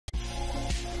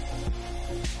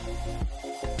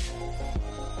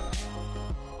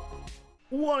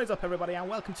What is up, everybody, and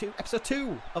welcome to episode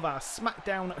 2 of our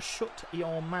SmackDown Shut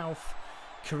Your Mouth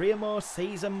career mode,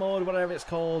 season mode, whatever it's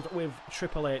called, with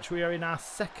Triple H. We are in our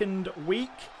second week.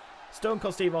 Stone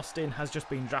Cold Steve Austin has just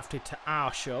been drafted to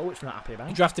our show, which we're not happy about.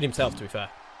 He drafted himself, to be fair.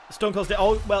 Stone Cold Steve,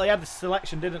 oh, well, he had the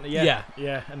selection, didn't he? Yeah.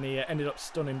 Yeah, and he ended up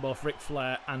stunning both Ric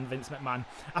Flair and Vince McMahon.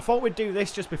 I thought we'd do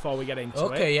this just before we get into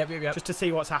it. Okay, yep. Just to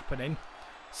see what's happening.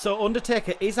 So,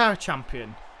 Undertaker is our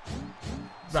champion.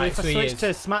 So Right, if I switch to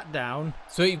SmackDown...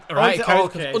 So, right,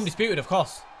 okay. Undisputed, of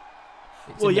course.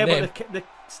 Well, yeah, but they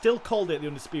still called it the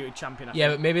Undisputed Champion, I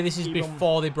think. But maybe this is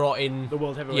before they brought in... the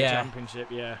World Heavyweight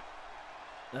Championship, yeah.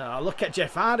 Look at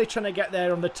Jeff Hardy trying to get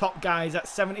there on the top guys at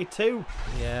 72.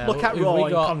 Yeah. Look at Raw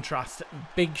in contrast.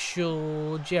 Big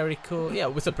Show, Jericho. Yeah,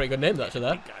 with some pretty good names, actually,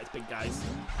 there. Big guys.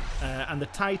 And the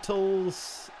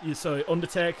titles, so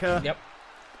Undertaker. Yep.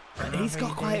 He's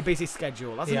got quite a busy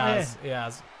schedule, hasn't he? He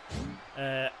has.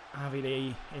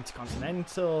 RVD,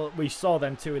 Intercontinental. We saw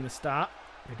them two in the start.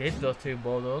 We did, those two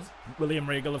Bordeaux. William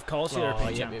Regal, of course,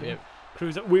 European champion. Yep.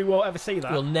 Cruiser. We won't ever see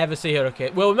that. We'll never see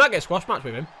Hurricane. Well, we might get a squash match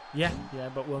with him. Yeah,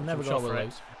 but we'll never go for it.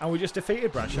 Lose. And we just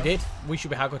defeated Bradshaw. We did. We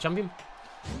should be hardcore champion.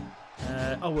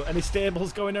 Any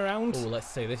stables going around? Oh, let's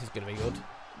see. This is going to be good.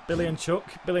 Billy and Chuck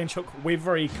with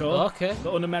Rico. Okay.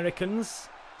 The Un-Americans.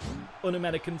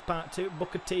 Un-Americans Part 2.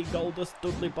 Booker T, Goldust,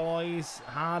 Dudley Boys,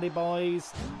 Hardy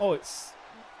Boys. Oh, it's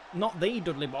not the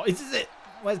Dudley Boys, is it?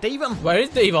 Where's Devon? Where is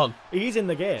Devon? He's in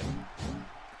the game.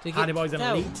 Hardy Boys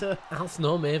and Lita. Al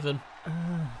Snow Maven.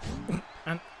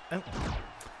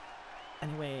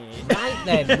 Anyway. Right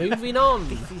then, moving on.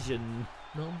 Division.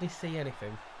 Nobody see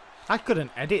anything. I couldn't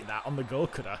edit that on the go,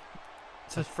 could I?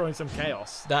 Just throwing some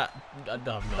chaos. I have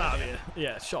no idea.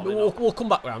 Yeah, sure. We'll come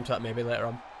back around to that maybe later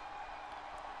on.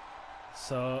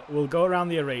 So we'll go around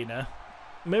the arena.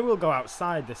 Maybe we'll go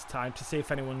outside this time to see if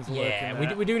anyone's lurking there.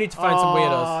 Yeah, we do need to find some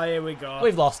weirdos. Oh, here we go.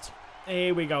 We've lost.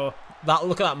 Here we go.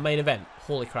 Look at that main event.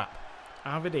 Holy crap.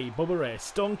 RVD, Bubba Ray,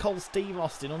 Stone Cold Steve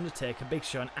Austin, Undertaker, Big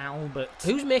Show and Albert.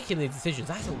 Who's making these decisions?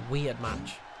 That's a weird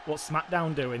match. What's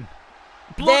SmackDown doing?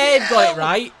 They've got it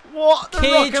right. What?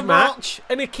 Cage match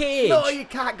in a cage. No, you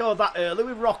can't go that early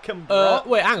with Rock and Brock.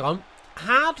 Wait, hang on.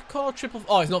 Hardcore triple...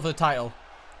 Oh, it's not for the title.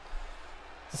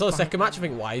 So the second match, I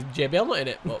think, why is JBL not in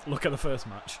it? But look at the first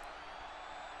match.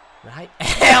 Right.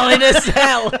 Hell in a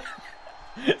Cell.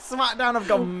 SmackDown have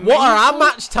gone What are our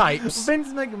match types?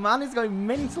 Vince McMahon is going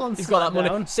mental on SmackDown. He's got that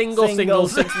money. Single,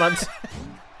 6 months.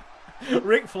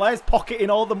 Ric Flair's pocketing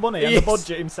all the money and the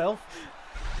budget himself.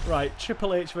 Right,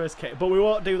 Triple H versus Kate. But we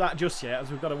won't do that just yet,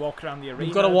 as we've got to walk around the arena.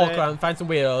 We've got to walk around and find some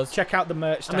weirdos. Check out the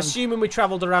merch stand. I'm assuming we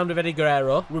travelled around with Eddie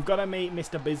Guerrero. We've got to meet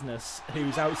Mr. Business,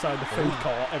 who's outside the food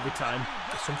court every time.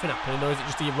 Is something happening, or is it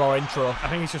just a raw intro? I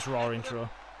think it's just raw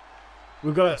intro.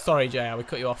 We've got Sorry, JR, we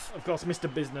cut you off. Of course,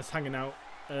 Mr. Business hanging out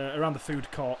around the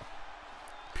food court.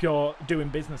 Pure doing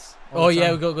business. Oh,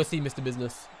 yeah, we've got to go see Mr.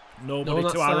 Business. Nobody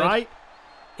to our right.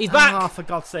 He's back! Oh, for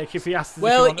God's sake, if he asked us...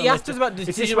 Well, he asked us about the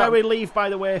decision. Is this where we leave, by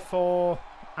the way, for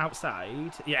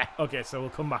outside? Yeah, okay, so we'll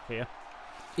come back here.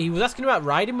 He was asking about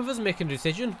riding with us and making a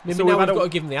decision. Maybe so now we've got to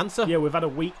give him the answer. Yeah, we've had a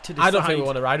week to decide. I don't think we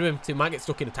want to ride with him. So he might get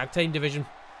stuck in a tag team division.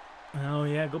 Oh,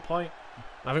 yeah, good point.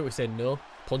 I think we said no.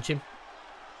 Punch him.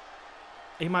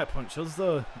 He might punch us,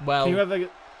 though. Well... Can you ever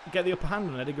get the upper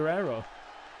hand on Eddie Guerrero?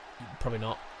 Probably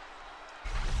not.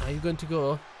 Are you going to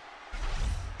go?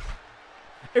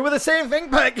 It was the same thing,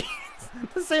 Peg.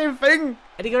 The same thing.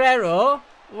 Eddie Guerrero?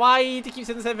 Why do you keep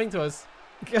saying the same thing to us?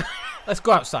 Let's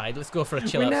go outside. Let's go for a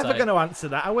chill outside. We're never going to answer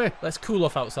that, are we? Let's cool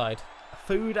off outside.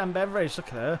 Food and beverage. Look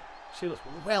at her. She looks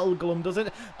well glum, doesn't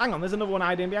it? Hang on, there's another one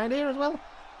hiding behind here as well.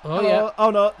 Oh, yeah.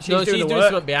 Oh, no. She's doing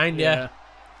something behind, yeah.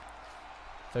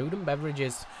 Food and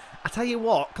beverages. I tell you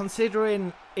what,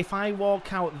 considering if I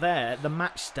walk out there, the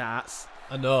match starts.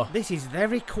 I know. This is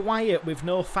very quiet with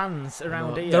no fans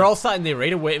around here. They're all sat in the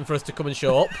arena waiting for us to come and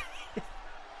show up.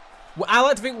 I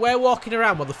like to think we're walking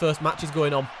around while the first match is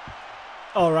going on.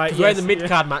 All right, we're in the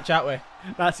mid-card match, aren't we?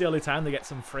 That's the only time they get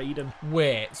some freedom.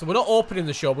 Wait, so we're not opening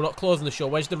the show, we're not closing the show.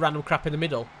 Where's the random crap in the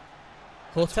middle?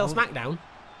 Hotel SmackDown?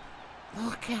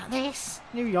 Look at this.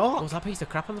 New York. What was that piece of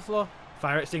crap on the floor?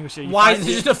 Fire extinguisher. Why is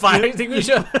it just a fire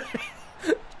extinguisher?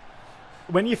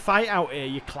 When you fight out here,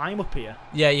 you climb up here.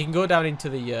 Yeah, you can go down into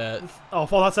the... Oh, I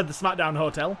thought that said the SmackDown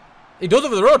Hotel. It does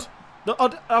over the road. No,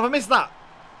 have I missed that?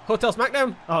 Hotel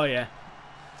SmackDown. Oh, yeah.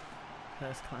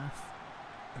 First class.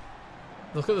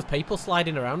 Look at those people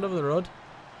sliding around over the road.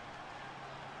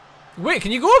 Wait,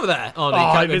 can you go over there? Oh, no,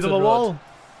 you can't go into the road. Wall.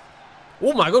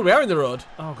 Oh my god, we are in the road.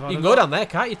 Oh god. You can go down there,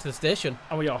 can't you, to the station?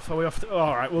 Are we off? Are we off?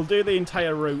 Alright, we'll do the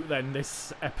entire route then,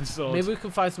 this episode. Maybe we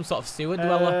can find some sort of sewer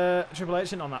dweller. Triple H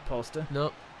isn't on that poster.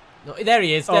 No. No, there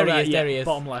he is. There he is. There he is.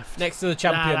 Bottom left. Next to the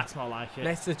champion. Nah, that's more like it.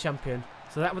 Next to the champion.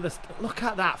 So that was look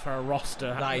at that for a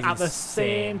roster That is at the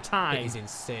insane. same time. It is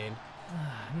insane.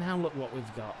 Now look what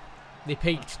we've got. They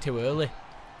peaked too early.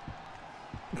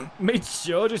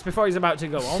 Mid-show, just before he's about to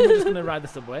go on, we're just going to ride the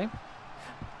subway.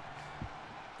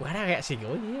 Where are I actually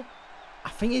going here? I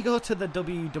think you go to the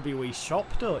WWE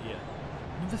shop, don't you?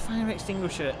 The fire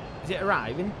extinguisher. Is it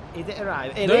arriving? Is it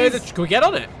arriving? It is. Can we get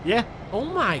on it? Yeah. Oh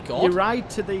my god. You ride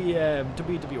to the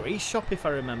WWE shop, if I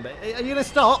remember. Are you going to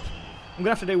stop? I'm going to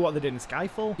have to do what they did in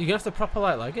Skyfall. You're going to have to proper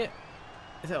like it.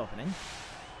 Is it opening?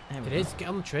 It is. Get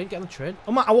on the train. Get on the train.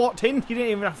 Oh my, I walked in. You didn't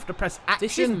even have to press action.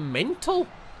 This is mental.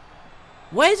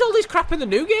 Where's all this crap in the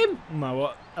new game? My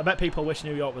what? I bet people wish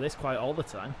New York were this quiet all the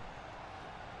time.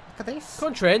 Look at this. Come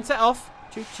on, train. Set off.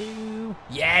 Choo-choo.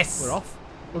 Yes. We're off.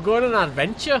 We're going on an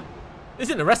adventure. This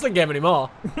isn't a wrestling game anymore.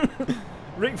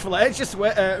 Ric Flair, just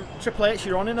wait, Triple H,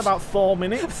 you're on in about 4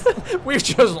 minutes. We've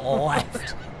just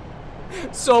left.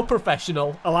 So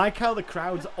professional. I like how the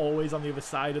crowd's always on the other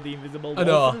side of the invisible I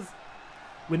know. walls.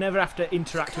 We never have to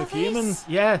interact with humans.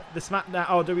 Yeah, the SmackDown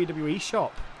or WWE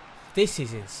shop. This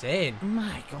is insane. Oh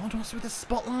my god, what's with the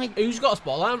spotlight? Who's got a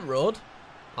spotlight on the road?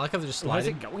 I like how they're just Where's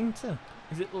sliding. it going to?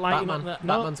 Is it lighting up that?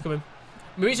 No. Batman's coming.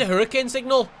 Maybe it's a hurricane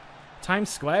signal. Times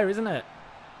Square, isn't it?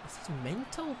 This is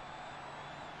mental.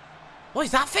 What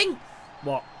is that thing?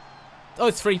 What? Oh,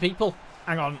 it's 3 people.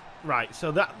 Hang on. Right,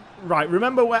 so that... Right,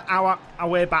 remember where our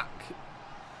way back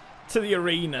to the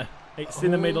arena? It's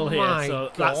in the middle here,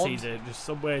 so God. that's easy. Just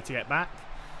somewhere to get back.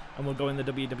 And we'll go in the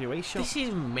WWE shop. This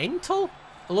is mental.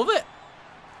 I love it.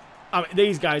 I mean,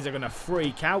 these guys are going to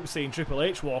freak out seeing Triple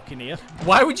H walking here.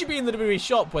 Why would you be in the WWE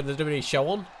shop when there's a WWE show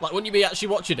on? Like, wouldn't you be actually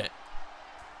watching it?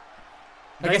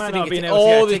 I guess they didn't get to,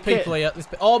 oh, there's people here.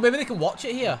 Oh, maybe they can watch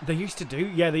it here. They used to do,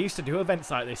 yeah, they used to do events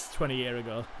like this 20 years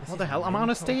ago. What the hell? Am I on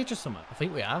a stage or something? I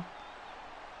think we are.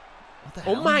 What the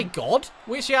hell? Oh my god,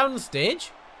 we're actually out on the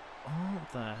stage.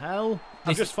 What the hell?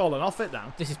 I've just fallen off it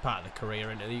now. This is part of the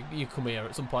career, isn't it? You come here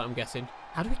at some point, I'm guessing.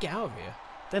 How do we get out of here?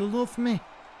 They love me.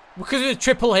 Because of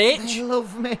Triple H? They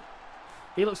love me.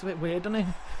 He looks a bit weird, doesn't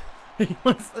he? He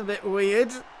looks a bit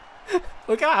weird.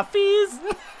 Look at our fees.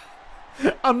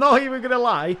 I'm not even going to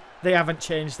lie. They haven't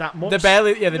changed that much. They're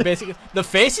barely, yeah, they're basically... The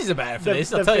faces are better for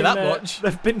this, I'll tell you that much.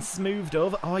 They've been smoothed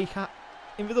over. Oh, you can't...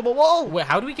 Invisible wall. Wait,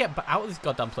 how do we get out of this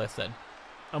goddamn place then?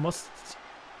 I must...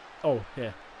 Oh,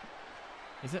 yeah.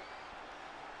 Is it?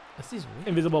 This is weird.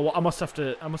 Invisible wall. I must be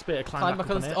able to climb back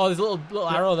on it. Oh, there's a little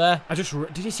arrow there.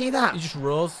 Did you see that? You just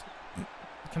rose.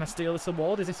 Can I steal this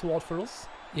award? Is this award for us?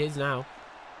 It is now.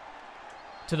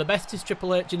 To the bestest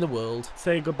Triple H in the world.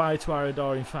 Say goodbye to our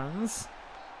adoring fans.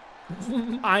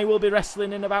 I will be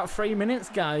wrestling in about 3 minutes,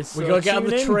 guys. So we gotta get on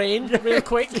the train real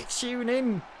quick. Tune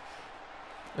in.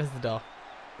 Where's the door?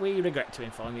 We regret to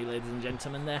inform you, ladies and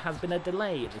gentlemen, there has been a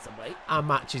delay in this way. Our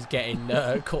match is getting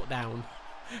cut down.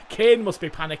 Kane must be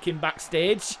panicking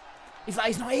backstage. He's like,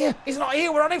 he's not here. He's not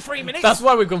here. We're on in 3 minutes. That's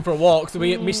why we've gone for a walk, so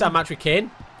we missed our match with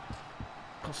Kane.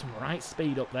 Got some right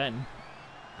speed up then.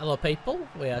 Hello, people.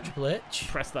 We are Triple H.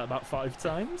 Pressed that about 5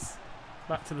 times.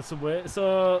 Back to the subway.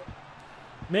 So,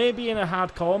 maybe in a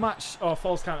hardcore match, or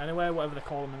falls count anywhere, whatever they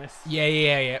call them in this.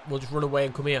 Yeah. We'll just run away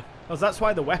and come here. Because that's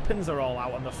why the weapons are all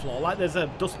out on the floor. Like, there's a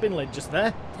dustbin lid just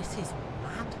there. This is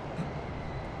mad.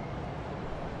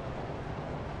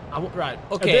 Right,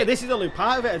 okay. This is only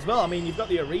part of it as well. I mean, you've got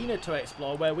the arena to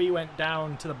explore where we went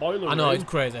down to the boiler room. I know, it's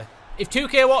crazy. If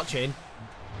 2K are watching,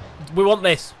 we want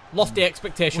this. Lofty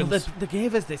expectations. Well, they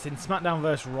gave us this in SmackDown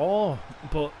vs. Raw,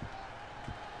 but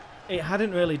it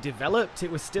hadn't really developed.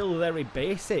 It was still very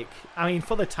basic. I mean,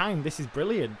 for the time, this is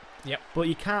brilliant. Yep. But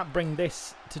you can't bring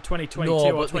this to 2022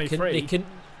 or 23.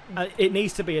 It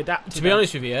needs to be adapted. To be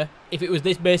honest with you, if it was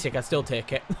this basic, I'd still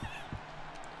take it.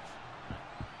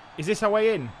 Is this our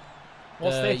way in?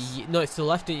 What's this? No, it's to the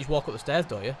left. You just walk up the stairs,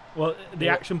 don't you? Well, the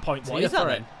action point's What here is that for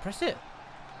then? it. Press it.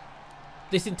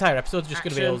 This entire episode's just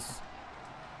going to be us.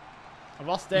 I've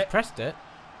lost You've it. pressed it.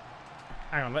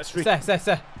 Hang on, let's...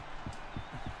 There.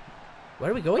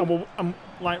 Where are we going? I'm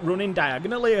like running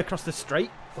diagonally across the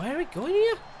straight. Where are we going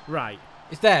here? Right.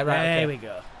 It's there, right? There okay. we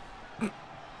go.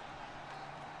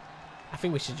 I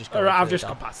think we should just go. Alright, I've just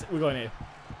gone past it. We're going here.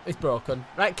 It's broken.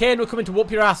 Right, Kane, we're coming to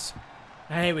whoop your ass.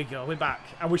 There we go. We're back.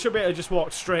 And we should be able to just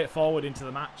walk straight forward into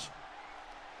the match.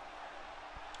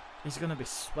 He's going to be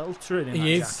sweltering in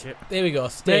that jacket. There we go.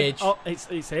 Stage. Oh,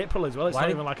 it's April as well. It's not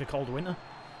even like a cold winter.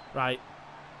 Right.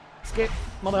 Skip.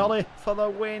 Molly Holly for the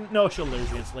win. No, she'll lose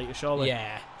against Lita, surely.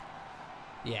 Yeah.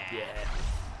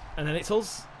 And then it's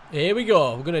us. Here we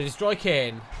go. We're going to destroy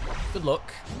Kane. Good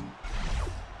luck.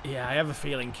 Yeah, I have a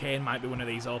feeling Kane might be one of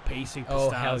these OP superstars. Oh,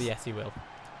 hell yes, he will.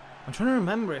 I'm trying to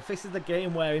remember if this is the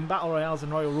game where in Battle Royales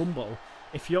and Royal Rumble,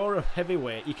 if you're a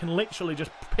heavyweight, you can literally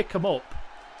just pick them up.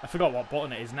 I forgot what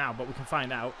button it is now, but we can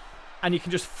find out. And you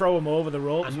can just throw them over the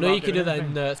ropes. I know you can do that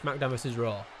in SmackDown vs.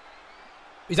 Raw.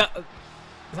 Is that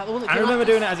the one that I remember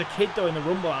doing it as a kid though in the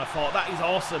Rumble, and I thought that is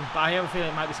awesome. But I have a feeling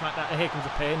it might be SmackDown. Here comes the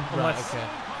pain. Right, okay.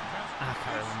 I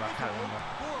can't remember.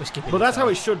 We're skipping. But that's how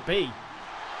it should be.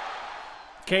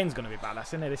 Kane's gonna be badass,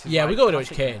 isn't it? This is we got to do it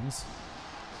Kane's.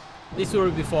 This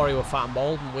was before he was fat and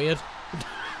bald and weird.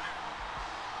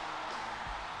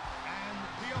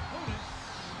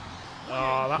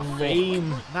 Oh,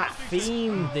 that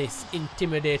theme. This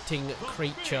intimidating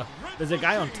creature. There's a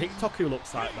guy on TikTok who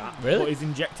looks like that. Really? But he's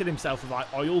injected himself with like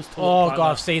oils to Oh look like god,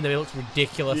 that. I've seen them. He looks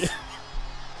ridiculous. Yeah.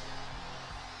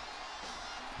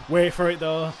 Wait for it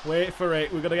though. Wait for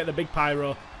it. We've got to get the big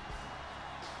pyro.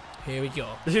 Here we go.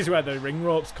 This is where the ring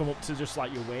ropes come up to just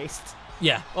like your waist.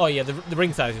 Yeah. Oh yeah, the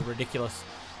ring size is ridiculous.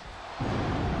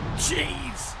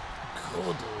 Jeez. Good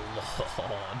lord.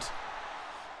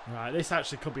 Right, this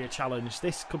actually could be a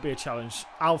challenge.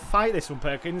 I'll fight this one,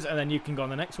 Perkins, and then you can go on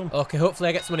the next one. Okay, hopefully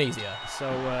I get someone easier. So,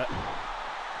 bloody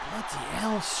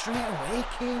hell, straight away,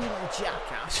 King, little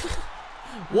jackass.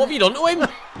 What have you done to him?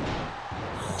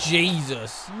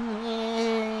 Jesus.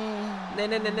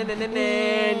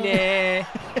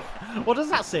 What does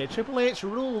that say? Triple H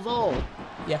rules all.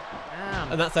 Yeah.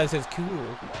 Damn. And that sign says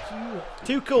cool.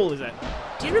 Too cool, is it?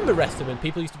 Do you remember wrestling when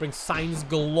people used to bring signs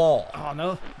galore? Oh,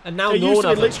 no. And now it no used one to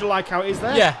has be them. literally like how it is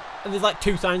there. Yeah. And there's like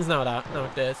 2 signs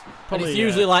nowadays. And it's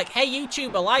usually like, hey,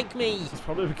 YouTuber, like me. It's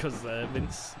probably because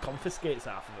Vince confiscates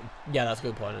half of them. Yeah, that's a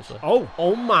good point, actually.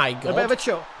 Oh My God. A bit of a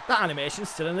choke. That animation's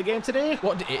still in the game today.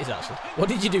 It is, actually. What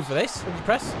did you do for this? What did you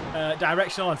press?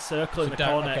 Directional and circle in the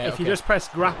corner. Okay, if you just press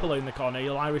grapple in the corner,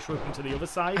 you'll Irish whip him to the other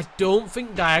side. I don't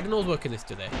think diagonals work in this,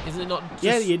 do they? Isn't it not just...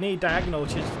 Yeah, you need diagonal,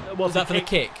 which is... Is that for the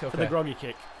kick? Okay. For the groggy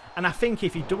kick. And I think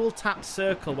if you double tap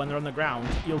circle when they're on the ground,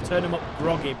 you'll turn them up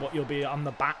groggy, but you'll be on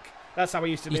the back. That's how we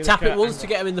used to do it. You tap it once to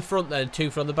get them in the front, then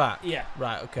 2 from the back? Yeah.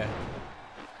 Right, okay.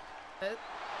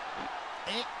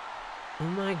 Oh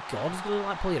my god, he's going to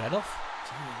like pull your head off.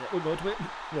 We'll go to it.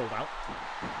 Rolled out.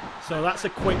 So that's a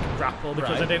quick grapple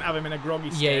because I didn't have him in a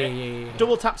groggy state. Yeah.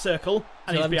 Double tap circle,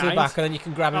 and so he's behind. To the back, and then you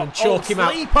can grab him and choke him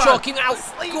sleeper. out. Choke him out!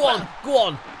 Sleeper. Go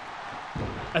on!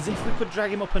 As if we could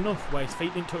drag him up enough where his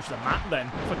feet didn't touch the mat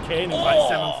then. For Kane, he's like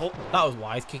 7 foot. That was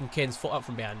wise, kicking Kane's foot up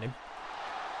from behind him.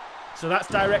 So that's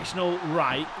directional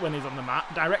right when he's on the mat.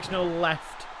 Directional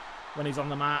left when he's on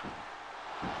the mat.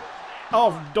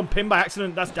 Oh, I've done pin by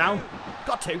accident. That's down.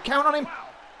 Got 2. Count on him.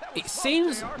 It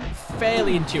seems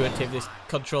fairly intuitive, this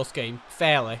control scheme.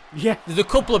 Fairly. Yeah. There's a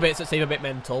couple of bits that seem a bit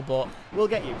mental, but... We'll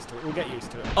get used to it.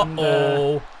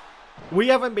 Uh-oh. And, we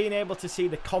haven't been able to see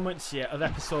the comments yet of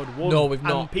episode 1. No, we've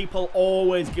not. And people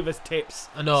always give us tips.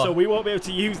 I know. So we won't be able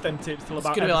to use them tips till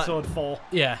about episode 4.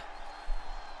 Yeah.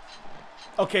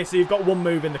 Okay, so you've got 1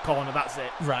 move in the corner. That's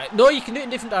it. Right. No, you can do it in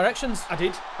different directions. I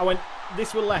did. I went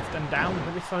this were left and down.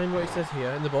 Let me find what it says here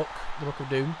in the book of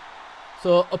Doom.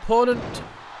 So, opponent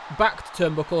back to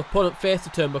turnbuckle, opponent face to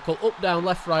turnbuckle, up, down,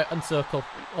 left, right, and circle.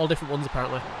 All different ones,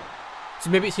 apparently. So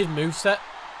maybe it's his moveset.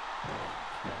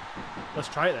 Let's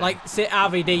try it then. Like, say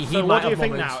RVD, he so might have more moves. what do you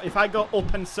think now? If I go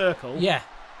up and circle, yeah,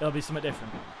 it'll be something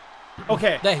different.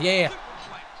 Okay. There, yeah.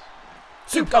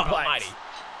 Superplex.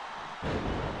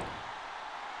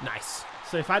 Nice.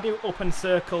 So if I do up and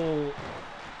circle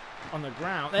on the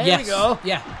ground, there we go.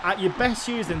 Yeah. You're best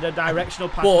using the directional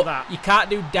path for that. You can't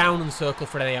do down and circle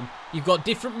for an AM. You've got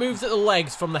different moves at the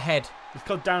legs from the head. It's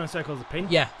called down and circle as a pin.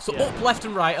 Yeah. So up, left,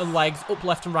 and right on legs. Up,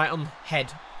 left, and right on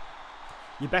head.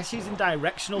 You're best using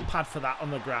directional pad for that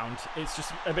on the ground. It's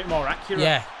just a bit more accurate.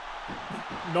 Yeah.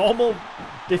 Normal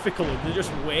difficulty, they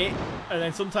just wait, and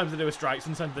then sometimes they do a strike,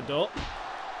 sometimes they don't.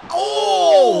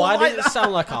 Oh! Why did it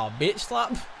sound like our bitch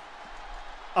slap?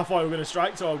 I thought we were going to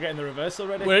strike, so I'll get in the reversal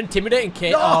ready. We're intimidating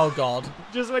Kate. No! Oh, God.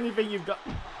 Just when you think you've got...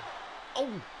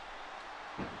 Oh!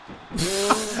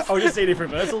 I was just seeing if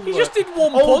reversals He just did 1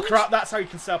 punch. Oh, crap, that's how you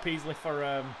can set up easily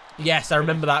for... Yes, I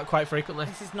remember that quite frequently.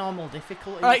 This is normal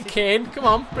difficulty. Alright, Kane, come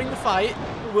on, bring the fight.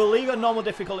 We'll leave a normal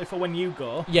difficulty for when you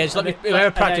go. Yeah, just let me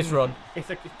have a practice run. If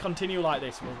they continue like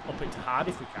this, we'll up it to hard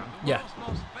if we can.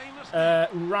 Yeah.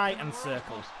 Right and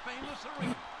circle.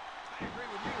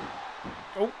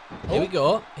 Oh. Here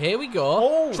we go.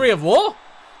 Oh. Tree of War.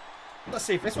 Let's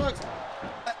see if this works.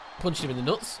 Punched him in the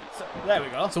nuts. So, there we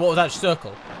go. So what was that,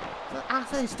 circle? I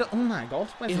think it's oh my god.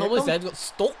 He almost said got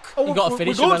stuck. Oh, you got to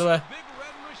finish him, by the way.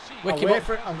 Wake him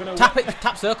up. I'm gonna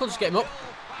tap circle, just get him up.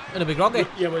 And a big groggy.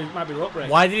 Yeah, well, it might be rope break.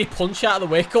 Why did he punch out of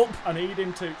the wake up? I need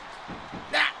him to.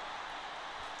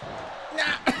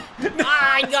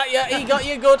 I got you. he got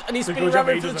you good, and he's spinning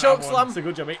around for the choke slam. It's a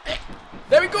good job.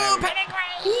 There we go, pedigree!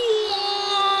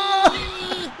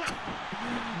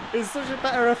 It's such a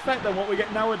better effect than what we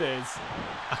get nowadays.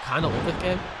 I kind of love this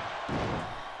game.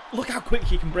 Look how quick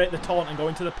he can break the taunt and go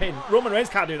into the pin. Roman Reigns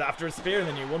can't do that after a spear in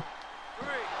the new one.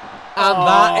 And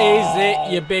that is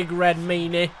it, you big red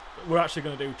meanie. We're actually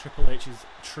going to do Triple H's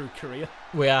true career.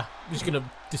 We are. We're just going to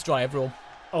destroy everyone.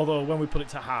 Although when we put it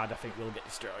to hard, I think we'll get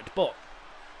destroyed. But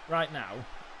right now,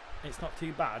 it's not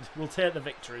too bad. We'll take the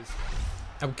victories.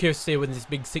 I'm curious to see when this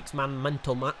big 6-man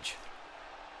mental match.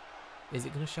 Is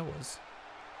it going to show us?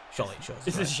 Surely it shows.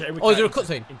 It's right? a shame. Oh, is there a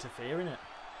cutscene? Interfere in it.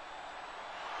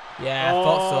 Yeah, I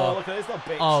thought so. Look at this little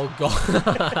bitch. Oh,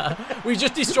 God. We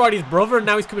just destroyed his brother and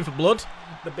now he's coming for blood.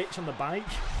 The bitch on the bike.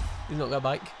 He's not got a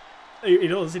bike. He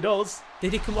does, he does.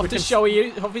 Did he come off to show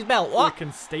you off his belt? What? We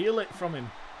can steal it from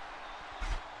him.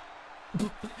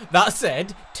 That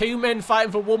said, 2 men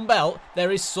fighting for 1 belt,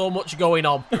 there is so much going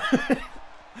on.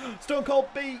 Stone Cold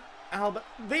beat Albert.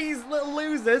 These little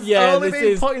losers yeah, only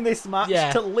been put in this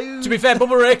match to lose. To be fair,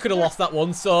 Bubba Ray could have lost that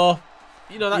one, so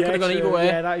you know that could have gone either way.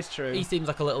 Yeah, that is true. He seems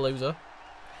like a little loser.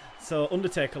 So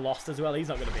Undertaker lost as well. He's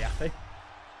not going to be happy.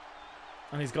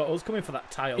 And he's got us coming for that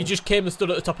title. He just came and stood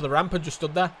at the top of the ramp and just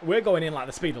stood there. We're going in like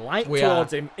the speed of light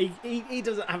towards him. He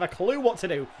doesn't have a clue what to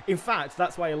do. In fact,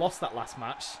 that's why he lost that last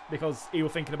match, because he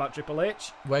was thinking about Triple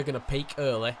H. We're going to peak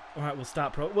early. All right, we'll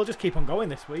start We'll just keep on going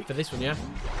this week. For this one, yeah.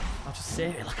 I'll just say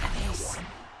it. Look at this.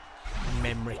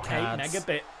 Memory cards. 8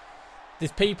 megabit.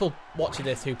 There's people watching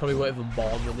this who probably weren't even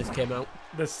born when this came out.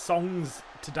 There's songs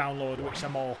to download which are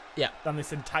more than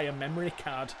this entire memory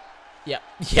card. Yeah.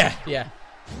 Yeah, yeah.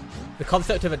 The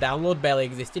concept of a download barely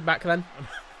existed back then.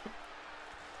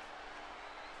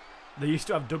 They used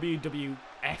to have WWF,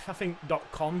 I think,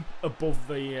 .com above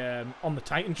the on the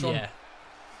Titantron. Yeah.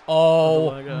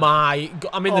 Oh my God.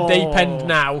 I'm in the deep end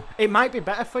now. It might be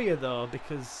better for you though,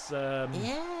 because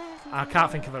I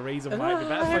can't think of a reason why it'd be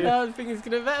better for you. I don't think it's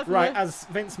going to be better for right, you. as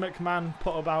Vince McMahon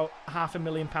put about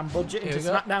 £500,000 budget into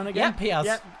SmackDown again. Yep, he has.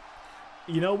 Yep.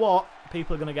 You know what?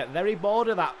 People are going to get very bored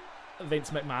of that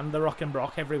Vince McMahon, the Rock and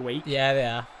Brock, every week. Yeah, they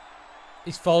are.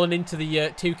 He's fallen into the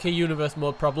 2K universe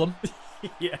mode problem.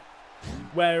 Yeah.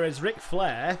 Whereas Ric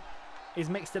Flair is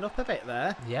mixed it up a bit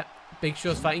there. Yep. Big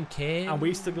Show's fighting Kane. And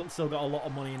we've still got a lot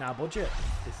of money in our budget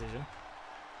decision.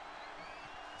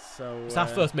 So it's our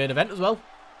first main event as well.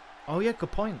 Oh yeah,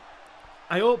 good point.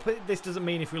 I hope this doesn't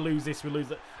mean if we lose this, we lose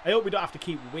that. I hope we don't have to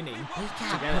keep winning. You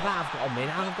can't. I've got a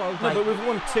minute. I've got no, but we've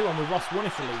won 2 and we've lost 1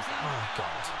 if we lose that. Oh God.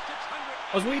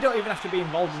 Because we don't even have to be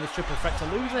involved in this triple threat to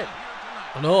lose it.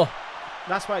 I know.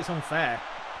 That's why it's unfair.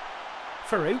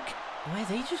 Farooq. Where's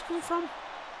he just come from?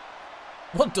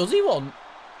 What does he want?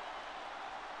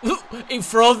 He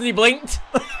froze and he blinked.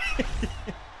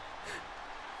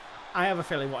 I have a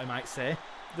feeling what he might say.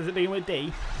 Does it begin with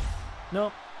D?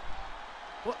 No.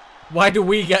 What? Why do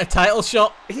we get a title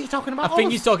shot? Is he talking about us? I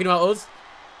think he's talking about us.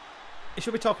 He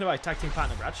should be talking about his tag team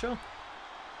partner Bradshaw.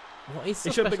 What is so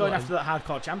he should be going after that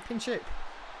hardcore championship.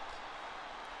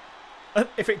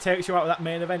 If it takes you out of that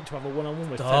main event to have a one-on-one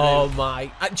with Farooq. Farooq.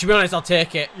 My. To be honest, I'll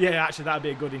take it. Yeah, actually, that'd be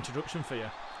a good introduction for you.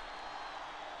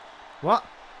 What?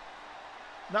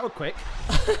 That was quick.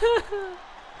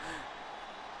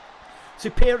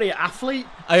 Superior athlete.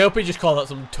 I hope he just called that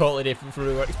something totally different from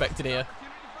what we were expecting here.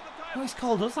 Oh, he's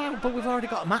called us out, but we've already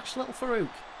got a match, little Farooq.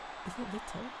 Is that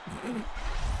little?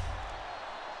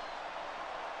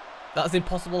 That's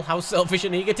impossible. How selfish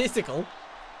and egotistical.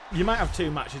 You might have 2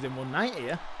 matches in one night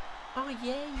here. Oh,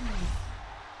 yay.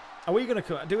 Are we going to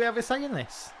come? Do we have a say in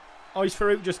this? Or is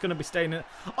Farooq just going to be staying in?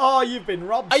 Oh, you've been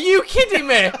robbed. Are you kidding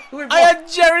me? I had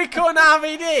Jericho and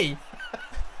RVD.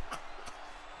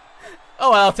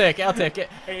 Oh, well, I'll take it. I'll take it.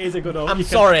 It is a good one. I'm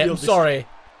sorry.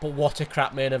 But what a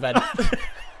crap main event.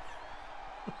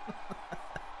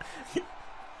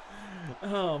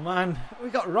 Oh, man. We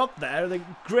got robbed there. The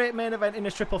great main event in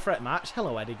a triple threat match.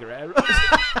 Hello, Eddie Guerrero.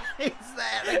 He's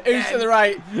there again. Who's to the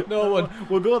right? No one.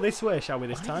 We'll go this way, shall we,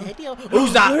 this time?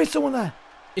 Who's that? There is someone there.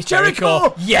 It's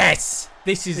Jericho. Yes.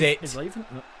 This is it. He's leaving.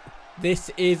 No.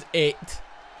 This is it.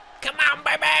 Come on,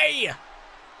 baby.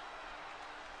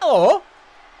 Oh.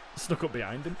 Snuck up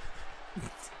behind him.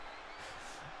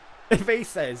 If he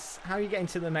says, how are you getting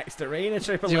to the next arena,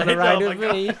 Triple H? Do you want to ride with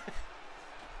me?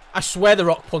 I swear the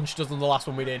Rock punched us on the last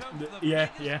one we did. Yeah,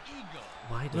 yeah.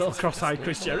 Why does little cross-eyed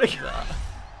Chris Jericho.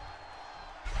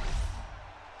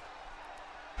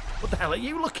 What the hell are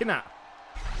you looking at?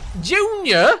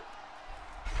 Junior?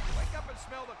 Wake up and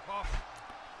smell the coffee.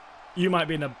 You might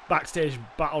be in a backstage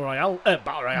battle royale.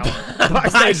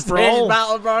 Backstage brawl.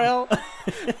 Battle royale.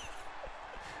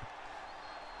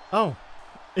 Oh,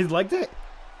 he's legged it.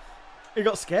 He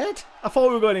got scared. I thought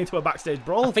we were going into a backstage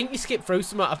brawl. I think you skipped through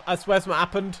something. I swear something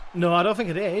happened. No, I don't think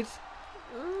I did.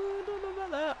 I don't know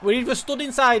about that. We either stood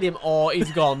inside him or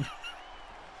he's gone.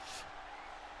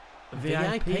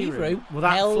 VIP room. Will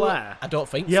that Hell, flare? I don't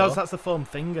think Yeah, so. that's the foam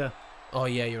finger Oh,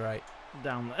 yeah, you're right.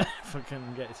 down there. If I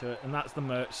can get to it. And that's the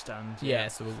merch stand. Yeah,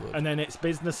 so we would. And then it's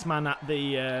businessman at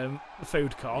the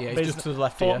food court. Yeah, he's just to the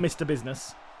left Fort here. Mr.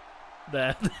 Business.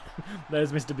 There.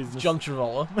 There's Mr. Business. John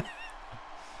Travolta.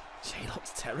 She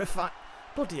looks terrified.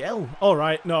 Bloody hell. All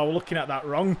right. No, we're looking at that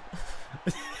wrong.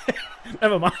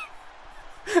 Never mind.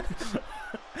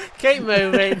 Keep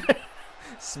moving.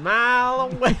 Smile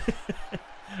and wave.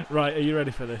 Right, are you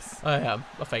ready for this? I am,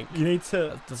 I think. You need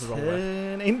to That's the wrong way.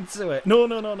 turn into it. No.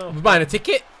 We're buying a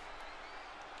ticket.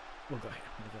 We'll go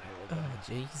here. Oh,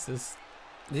 Jesus.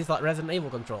 These like Resident Evil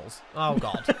controls. Oh,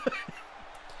 God.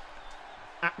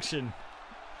 Action.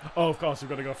 Oh, of course, we've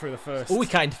got to go through the first. Oh, we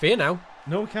can't interfere now.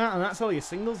 No, we can't, and that's all your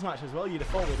singles match as well. You'd have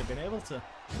thought we'd have been able to.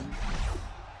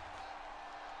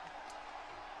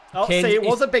 Oh, Kane's- see, it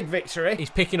was a big victory. He's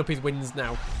picking up his wins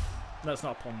now. That's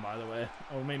not a pun, by the way.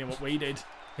 Or meaning what we did.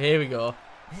 Here we go.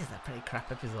 This is a pretty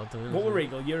crap episode, doesn't What it? were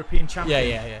Regal? European champion?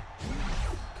 Yeah.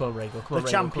 Come on, Regal. Come on, The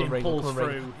Regal. champion Come on, Regal. pulls Come on,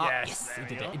 Regal. through. Oh, Yes, yes, there he we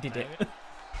did go. it. He did it. There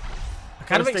I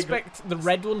kind of Let's take expect the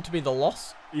red one to be the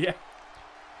loss. Yeah.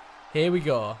 Here we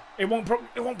go. It won't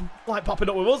like popping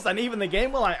up with us then. Even the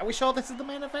game, we're like, are we sure this is the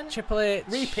main event? Triple H.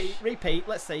 Repeat.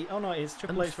 Let's see. Oh no, it is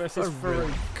Triple and H versus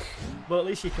Farooq. Well, at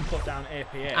least you can put down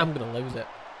APA. I'm going to lose it.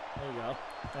 There you go.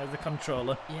 There's the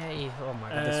controller. Yay. Oh my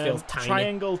God, this feels tiny.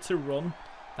 Triangle to run,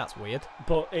 That's weird.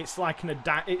 but it's like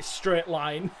it's straight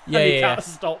line. Yeah, and you yeah, can't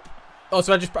stop. Oh,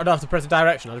 so I don't have to press a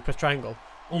direction. I just press triangle.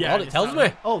 Oh Yeah, God, it just tells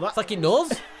that. me. Oh, that's It's like it knows.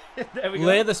 there we go.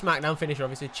 Lay the SmackDown finisher,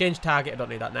 obviously. Change target. I don't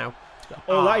need that now.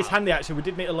 Oh, that is handy actually. We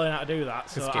did need to learn how to do that.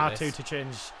 So Let's R2 get this. to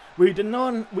change. We'd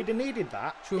have needed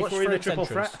that. Should we if watch we're in the Farouk's triple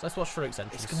entrance? threat. Let's watch Farouk's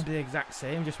entrance. It's going to be the exact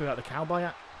same, just without the cowboy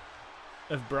hat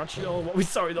of Bradshaw. What we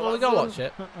sorry, the Well, we last go one. watch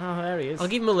it. Oh, there he is. I'll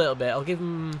give him a little bit. I'll give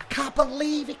him... Can't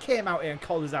believe he came out here and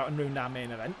called us out and ruined our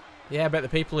main event. Yeah, I bet the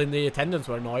people in the attendance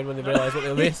were annoyed when they realised what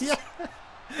they missed. Yeah.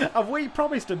 Have we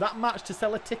promised him that match to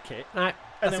sell a ticket, Right,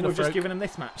 and then we're just Farouk. giving him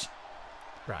this match?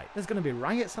 Right. There's going to be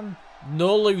riots on.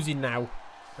 No losing now.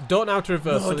 I don't know how to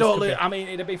reverse. No, so this don't could lose. be- I mean,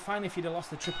 it'd be fine if you'd have lost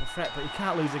the triple threat, but you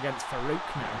can't lose against Farooq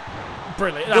now.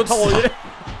 Brilliant. Good I told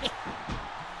you.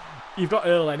 You've got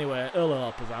Earl anyway. Earl will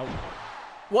help us out.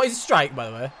 What is strike, by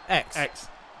the way? X. X.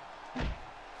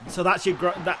 So that's your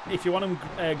that if you want him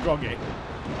groggy.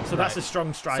 So that's Right. a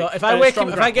strong strike. So if I wake him, strong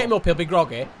if I get him grapple. up, he'll be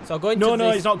groggy. So I'll go into No,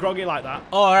 this. he's not groggy like that.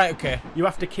 Oh, all right, okay. You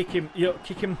have to kick him. You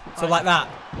kick him. So like that.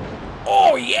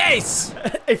 Oh yes!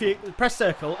 If you press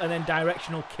circle and then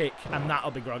directional kick, and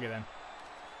that'll be groggy then.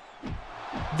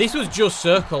 This was just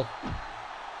circle.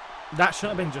 That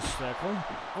shouldn't have been just circle.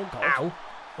 Oh god. Ow!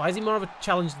 Why is he more of a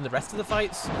challenge than the rest of the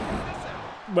fights?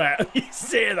 Well, you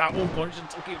see that one punch and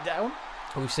took him down.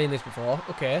 Oh, we've seen this before.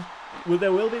 Okay. Well,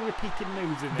 there will be repeated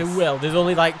moves in this. There will. There's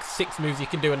only like 6 moves you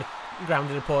can do and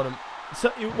ground an opponent. So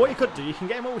what you could do, you can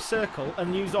get him up with circle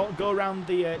and go around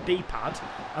the D-pad,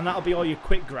 and that'll be all your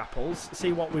quick grapples.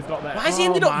 See what we've got there. Why has he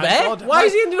ended Oh up my there? God. Why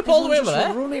has he ended up all the way over Everyone's there?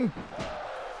 just running.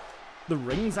 The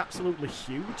ring's absolutely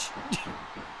huge.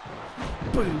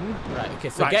 Boom. Right, okay,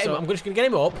 so Right, get him. so- I'm just going to get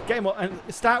him up. Get him up and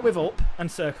start with up and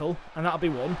circle, and that'll be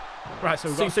one. Right, so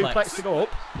we've got Suplex. suplex to go up,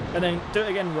 and then do it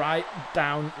again right,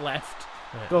 down, left.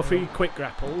 Right. Go for your quick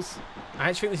grapples. I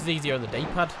actually think this is easier on the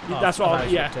D-pad. Oh, That's what.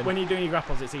 I've Yeah, actually looked when you're doing your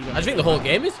grapples, it's easy. in. I just think the whole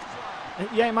game is.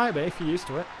 Yeah, it might be if you're used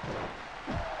to it.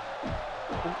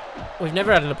 We've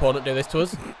never had an opponent do this to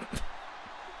us.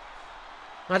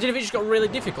 Imagine if it just got really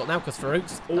difficult now because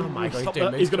Farouk's. Oh my god, he's stop doing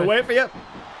that. moves He's going to to wait for you.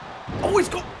 Oh, he's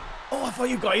got. Oh, I thought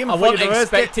you got him. I thought wasn't you'd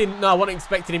reversed it. expecting. No, I wasn't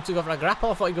expecting him to go for a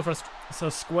grapple. I thought he'd go for a. So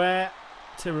square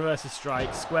to reverse a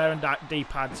strike, square and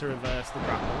D-pad to reverse the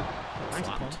grapple. Nice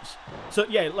Slapped. punch. So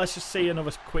yeah, let's just see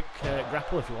another quick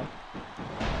grapple if you want.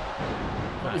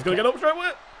 Right, He's going to get up straight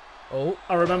away. Oh,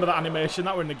 I remember that animation.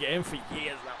 That were in the game for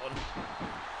years. That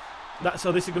one.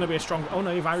 So this is going to be a strong. Oh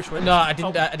no, you've Irish whip. no, I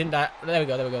didn't. Oh, I didn't die. There we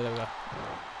go. There we go. There we go.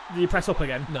 Did you press up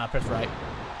again? No, I pressed right.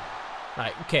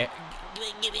 Right. Okay.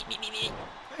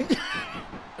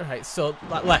 Right. So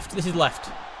like left. This is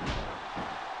left.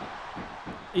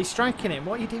 He's striking him.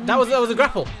 What are you doing? That was a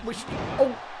grapple. Which?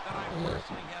 Oh.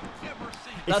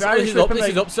 If That's you Irish this is whip up. him, This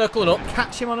is up. Circling up.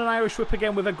 catch him on an Irish whip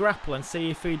again with a grapple and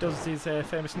see if he does his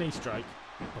famous knee strike.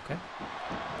 Okay.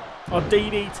 Or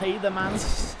DDT the man.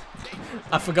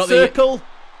 I forgot Circle.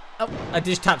 I did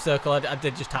just tap circle. I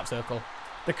did just tap circle.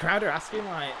 The crowd are asking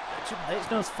like, Triple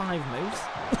H knows 5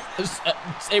 moves.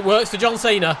 It works for John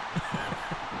Cena.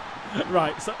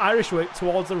 Right, so Irish whip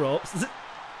towards the ropes.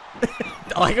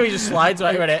 I like how he just slides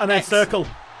right with it. And then circle.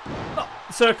 Oh,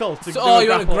 circle. To So, you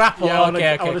want to grapple? Yeah,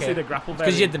 okay, I want to see the grapple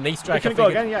because you had the knee strike. You can go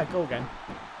again, yeah, go again.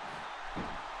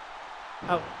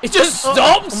 Oh. It just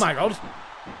stops! Oh my god.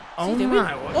 Oh my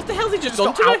god. What the hell did he just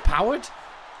got done to it? outpowered?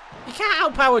 You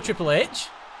can't outpower Triple H.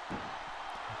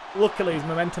 Luckily, his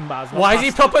momentum bar's not Why is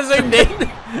he proper zoomed in?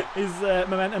 His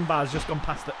momentum bar's just gone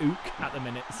past the ook at the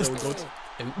minute, so good.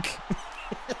 Ook.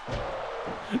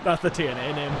 That's the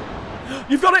TNA name.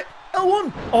 You've got it!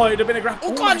 L1! Oh, it'd have been a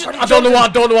grapple. Oh god, I don't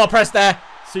know what I pressed there.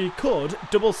 So you could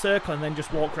double circle and then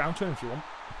just walk round to him if you want.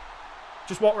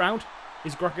 Just walk round.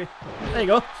 He's groggy. There you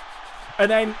go.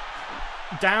 And then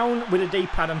down with a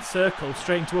D-pad and circle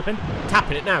straight into up in.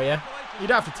 Tapping it now, yeah? You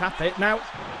don't have to tap it. Now,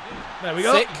 there we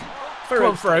go. Sick. Come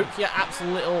on, Farooq. Yeah,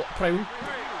 absolute little prune.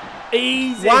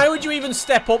 Easy. Why would you even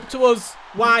step up to us?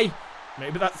 Why?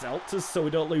 Maybe that's helped us so we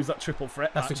don't lose that triple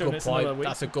threat. That's a good point.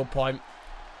 That's a good point.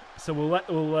 So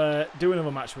we'll do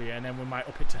another match with you, and then we might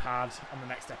up it to hard on the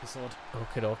next episode.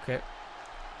 Okay.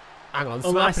 Hang on,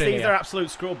 unless these are absolute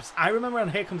scrubs. I remember on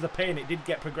Here Comes the Pain, it did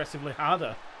get progressively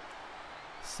harder.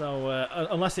 So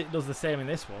unless it does the same in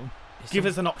this one, give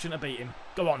us an option to beat him.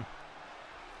 Go on.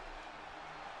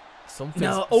 Something.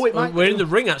 No. Oh, it might. We're in the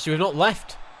ring actually. We've not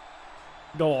left.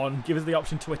 Go on. Give us the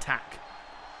option to attack.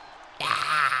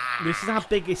 This is our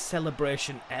biggest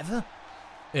celebration ever.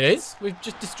 It is. We've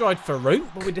just destroyed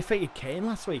Farooq. But we defeated Kane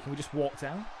last week and we just walked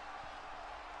out.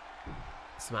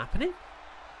 Something happening?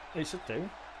 It should do.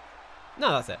 No,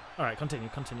 that's it. Alright, continue.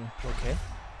 Okay.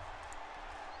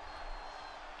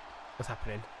 What's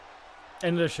happening?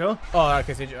 End of the show. Oh,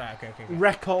 okay. So, okay.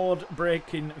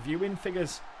 Record-breaking viewing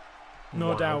figures.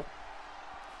 No doubt.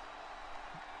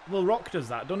 Well, Rock does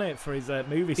that, doesn't it, for his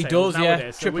movie sales does, nowadays,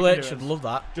 yeah. so Triple H should love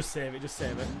that. Just save it.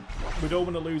 We don't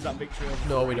want to lose that victory.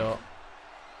 No, we don't.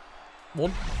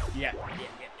 One. Yeah.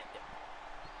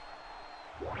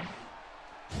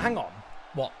 Hang on.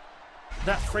 What?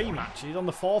 That free match is on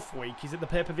the 4th week. Is it the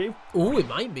pay-per-view? Oh, it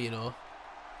might be, you know.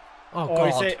 Oh, or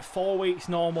God. is it 4 weeks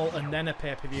normal and then a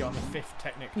pay-per-view on the 5th,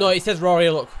 technically? No, it says Rory,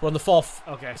 look, we're on the 4th.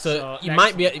 Okay, so you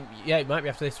might be, yeah, it might be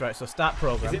after this, right? So start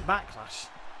program. Is it Backlash?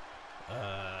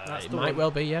 It might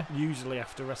well be, yeah. Usually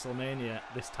after WrestleMania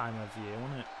this time of year,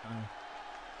 won't it?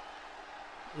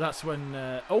 That's when.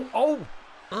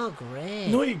 Oh, great.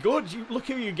 no, you're good. Look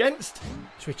who you're against.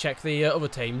 Should we check the other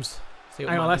teams? See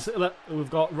what Hang on, we've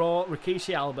got Raw,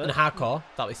 Rikishi Albert. And Hardcore.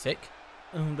 That'll be sick.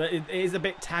 It is a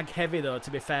bit tag heavy though,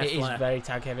 to be fair. It is very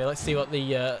tag heavy. Let's see what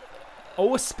the.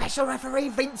 Oh, a special referee.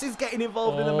 Vince is getting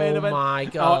involved in the main event. Oh my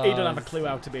god. Oh, he don't have a clue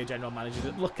how to be a general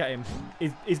manager. Look at him.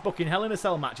 He's booking Hell in a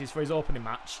Cell matches for his opening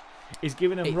match. He's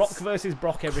giving him Rock versus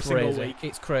Brock every single week.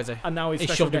 It's crazy. And now he's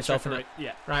shoved himself in it.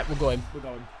 Yeah. Right, we're going.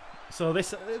 So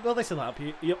this will help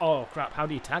you. Oh crap! How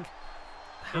do you tag?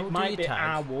 How it might be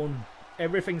R1.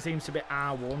 Everything seems to be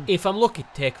R1. If I'm lucky,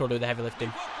 Taker will do the heavy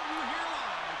lifting.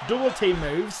 Double team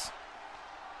moves.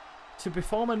 To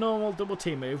perform a normal double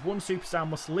team move, one superstar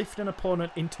must lift an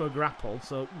opponent into a grapple,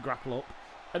 so grapple up,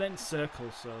 and then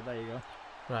circle, so there you go.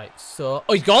 Right, so...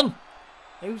 Oh, he's gone!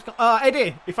 Who's gone?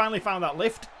 Eddie! He finally found that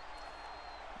lift.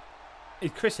 Is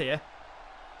Chris here?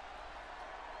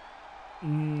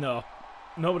 No.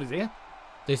 Nobody's here.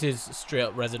 This is straight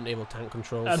up Resident Evil tank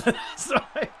controls.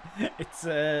 Sorry. It's,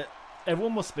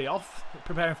 everyone must be off,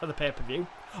 preparing for the pay-per-view.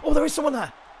 Oh, there is someone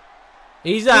there!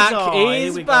 He's back!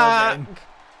 He's back!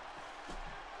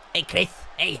 Hey Chris!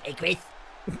 Hey Chris!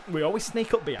 We always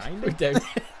sneak up behind him. We do.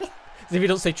 As if you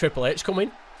don't say Triple H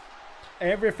coming.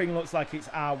 Everything looks like it's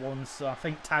R1, so I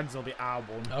think tags will be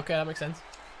R1. Okay, that makes sense.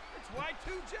 It's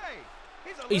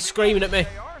Y2J. He's screaming at me.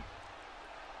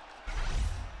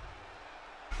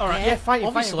 Alright, yeah, fight him,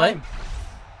 obviously. Fight him.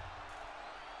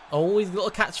 Oh, his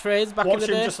little catchphrase back in the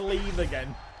day. Watch him just leave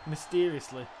again,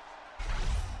 mysteriously.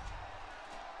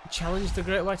 Challenge the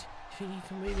Great White. You think you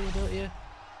can beat me, don't you?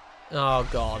 Oh,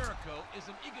 God.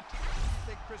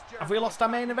 Have we lost our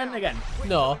main event again?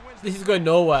 No, this is going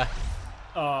nowhere.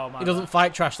 Oh, man. He doesn't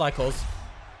fight trash like us.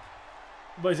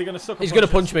 But is he going to suck? He's going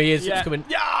to punch me. He is. Yeah. He's coming.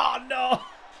 Yeah, no.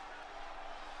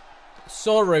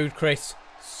 So rude, Chris.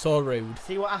 So rude.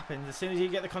 See what happens as soon as you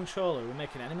get the controller. We're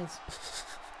making enemies.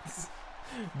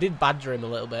 Did badger him a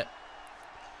little bit.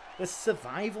 The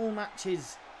survival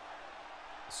matches.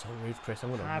 So rude, Chris. I'm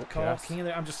going to hardcore king of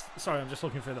the... I'm just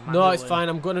looking for the manual. No, it's fine.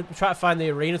 I'm going to try to find the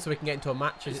arena so we can get into a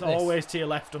match. It's always to your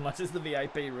left unless it's the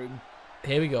VIP room.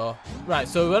 Here we go. Right,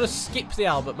 so we're going to skip the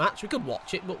Albert match. We could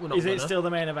watch it, but we're not Is it still the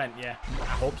main event? Yeah. I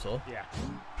hope so. Yeah.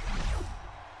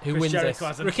 Who wins this?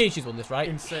 Rikishi's won this, right?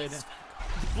 Insane.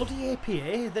 Bloody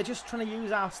APA. They're just trying to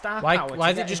use our star power. Why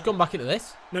has it just gone back into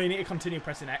this? No, you need to continue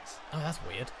pressing X. Oh, that's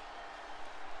weird.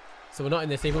 So we're not in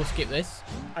this even. We'll skip this.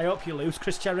 I hope you lose,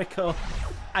 Chris Jericho.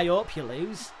 I hope you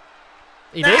lose.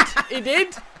 He did. He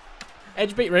did.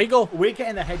 Edge beat Regal. We're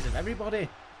getting the heads of everybody.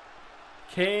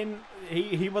 Kane,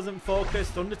 he wasn't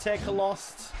focused. Undertaker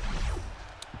lost.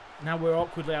 Now we're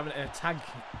awkwardly having a tag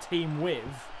team with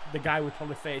the guy we're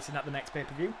probably facing at the next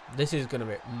pay-per-view. This is going to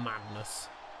be madness.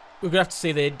 We're going to have to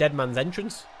see the dead man's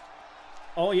entrance.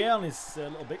 Oh, yeah, on his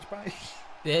little bitch bike.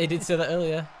 Yeah, he did say that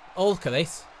earlier. Oh, look at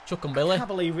this. Chuck and Billy. I can't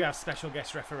believe we have special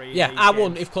guest referees. Yeah, I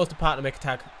won if close to partner make a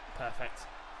tag. Perfect.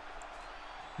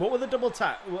 What were the double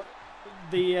tag? What,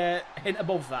 the hint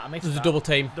above that? I missed There's that. a double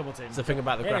team. Double team. It's the thing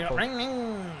about the grapple. Ring,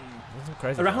 ring. That's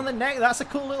crazy. Around the neck. That's a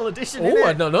cool little addition. Oh,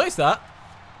 I'd not noticed that.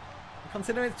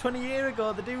 Considering it's 20 years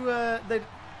ago, they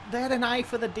had an eye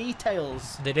for the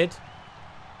details. They did.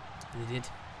 They did.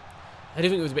 I do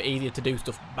think it was a bit easier to do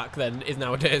stuff back then than it is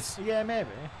nowadays. Yeah, maybe.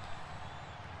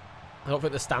 I don't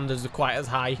think the standards are quite as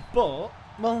high. But,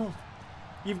 well,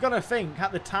 you've got to think,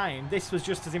 at the time, this was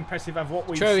just as impressive as what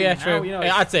we've True, seen yeah, now. true. You know,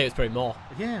 Yeah, I'd say it's probably more.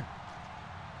 Yeah.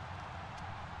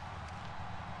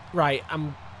 Right, I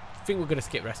think we're going to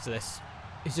skip the rest of this.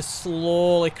 He's just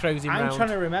slowly cruising I'm round. trying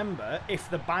to remember if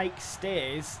the bike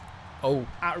stays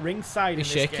at ringside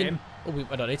he's in this shaking. game. Oh,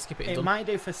 I don't need to skip it. It might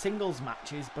do for singles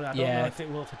matches, but I don't know if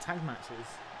it will for tag matches.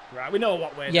 Right, we know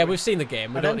what we're doing. We've seen the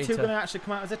game. We Are don't them need two to. going to actually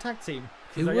come out as a tag team?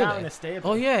 Who Because were they are they? in a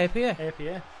stable. Oh, yeah, APA.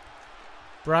 APA.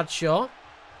 Bradshaw.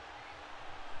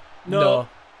 No.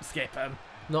 Skip them.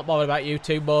 Not bothered about you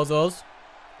two bozos.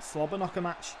 Slobber knocker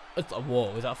match.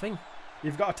 Whoa, is that a thing?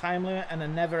 You've got a time limit and a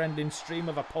never-ending stream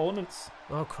of opponents.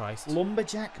 Oh, Christ.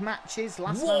 Lumberjack matches,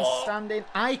 last man standing,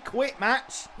 I quit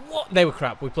match. What? They were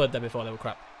crap. We played them before. They were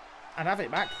crap. I'd have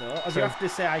it back though, as True. you have to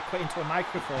say I quit into a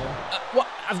microphone. What?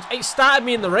 It started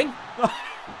me in the ring.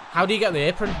 How do you get on the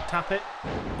apron? Tap it.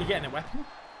 You're getting a weapon.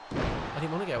 I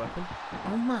didn't want to get a weapon.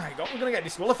 Oh my god, we're going to get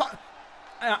disqualified.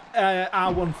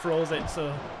 R1 throws it,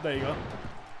 so there you go.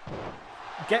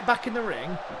 Get back in the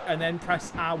ring and then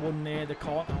press R1 near the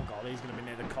corner. Oh god, he's going to be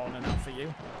near the corner now for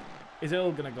you. Is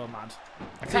Earl going to go mad?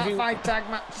 I can't fight tag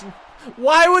match.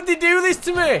 Why would they do this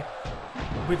to me?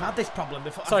 We've had this problem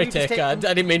before. Sorry, Taker. I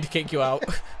didn't mean to kick you out.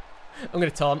 I'm going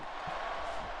to taunt.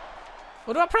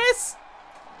 What do I press?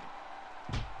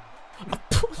 I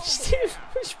punched him.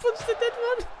 Which punched the dead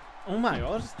man? Oh my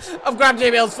god. I've grabbed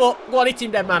JBL's foot. Go on, hit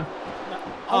him, dead man.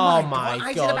 Oh my god.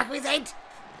 I see the back of his head.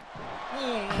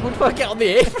 How do I get on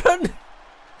the apron?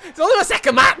 It's only my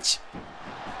second match.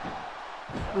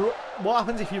 What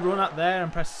happens if you run up there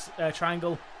and press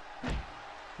triangle?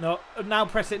 No, now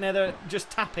press it near the... Just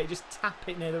tap it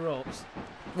near the ropes.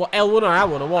 What, L1 or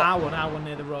R1 or what? R1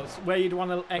 near the ropes. Where you'd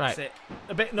want to exit. Right.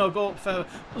 A bit, no, go up further.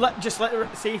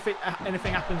 See if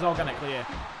anything happens organically here.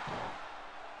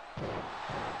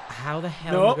 How the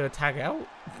hell am I going to tag out?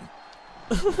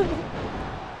 Taker is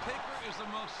the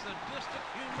most sadistic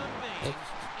human being.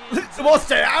 The most...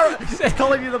 He's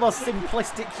calling you the most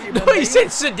simplistic human being. No, he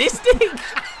said sadistic.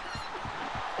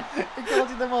 He called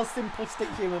you the most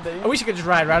simplistic human being. I wish I could just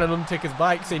ride around on Undertaker's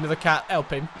bike, see another cat help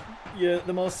him. You're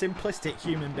the most simplistic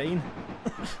human being.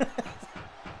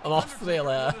 I'm off. See you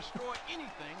later. Destroy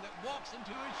anything that walks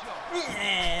into his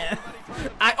yard.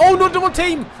 Yeah. Oh no, double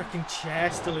team! Freaking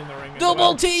chair still in the ring.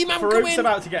 Double team, I'm Farouk's coming!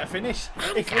 about to get a finish.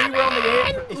 If we were on the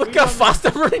apron, Look how fast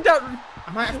I'm running down.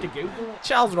 I might have to Google it.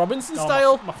 Charles Robinson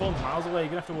style. My phone's miles away. You're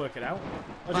gonna have to work it out.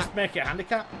 Or just make it a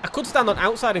handicap. I could stand on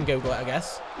outside and Google it, I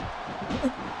guess.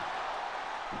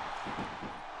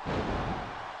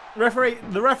 The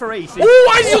referee. Seems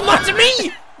Why is he not to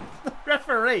me? The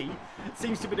referee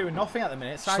seems to be doing nothing at the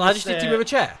minute. So Shall I just hit him with a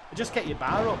chair? Just get your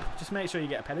bar up. Just make sure you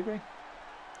get a pedigree.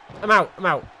 I'm out.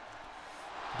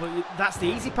 But that's the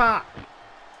easy part.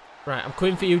 Right, I'm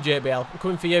coming for you, JBL. I'm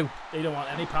coming for you. You don't want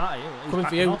any part of you. I'm coming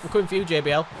for you. I'm coming for you,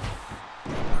 JBL.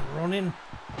 Running.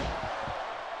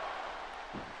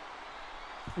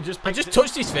 I just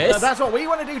touched his face. No, that's what we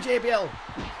want to do, JBL.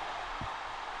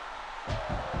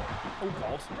 Oh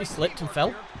god. He slipped and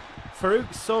fell.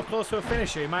 Farouk's so close to a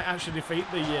finisher, he might actually defeat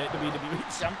the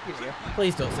WWE champion here.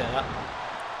 Please don't say that.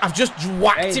 I've just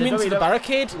whacked him into the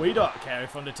barricade. We don't care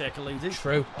if Undertaker loses.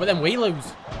 True, but then we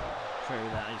lose. True,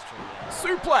 that is true. Yeah.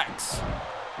 Suplex.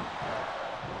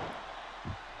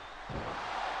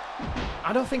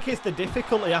 I don't think it's the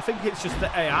difficulty. I think it's just the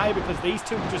AI because these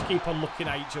two just keep on looking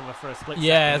at each other for a split second.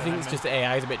 Yeah, I think it's just the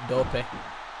AI is a bit dopey.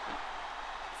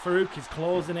 Farouk is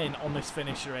closing in on this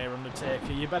finisher here,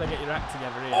 Undertaker. You better get your act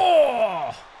together here.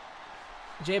 Oh!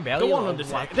 JBL, Go you on, know,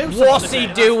 Undertaker. like, What's what's he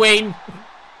doing?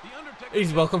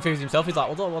 He's well confused himself. He's like,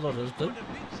 what do I do?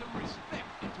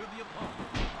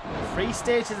 3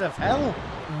 stages of hell.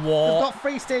 What? We've got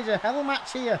 3 stages of hell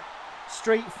match here.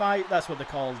 Street fight. That's what they're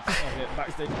called. Okay,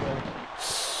 backstage brawl.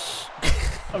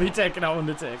 Have you taken out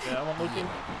Undertaker? I'm looking.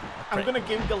 I'm gonna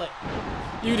Google it.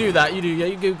 You do that. You do. Yeah,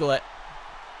 you Google it.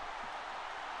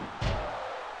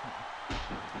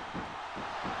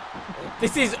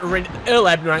 This is Earl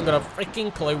Hebner ain't got a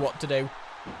freaking clue what to do.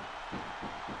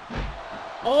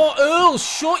 Oh, Earl,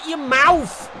 shut your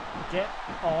mouth! Get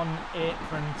on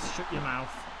apron, shut your mouth.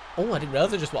 Oh, I didn't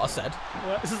realise that's just what I said.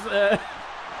 This is,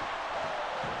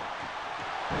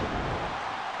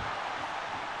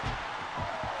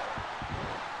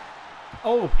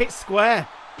 oh, hit square.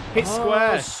 Hit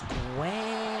square.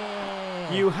 Square.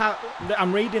 You have.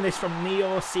 I'm reading this from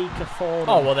Neo Seeker Forum.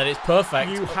 Oh, well, then it's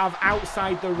perfect. You have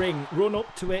outside the ring, run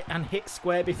up to it and hit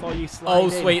square before you slide Oh,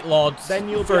 in. sweet lords. Then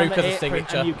you'll be on Farooq the as a apron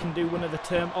signature. and you can do one of the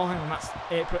term. Oh, hang on, that's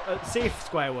apron. See if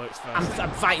square works first.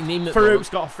 I'm fighting him. Farouk's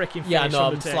got a freaking finish. Yeah, no, I'm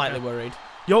Undertaker. slightly worried.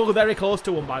 You're very close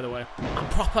to one, by the way. I'm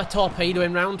proper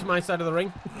torpedoing round to my side of the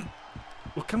ring.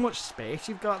 Look how much space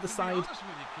you've got at the To be side. honest with you,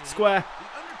 King, Square.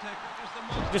 The Undertaker is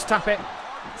the most Just tap it.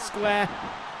 Square.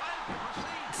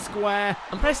 Square.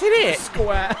 I'm pressing it.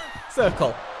 Square.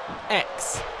 Circle.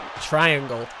 X.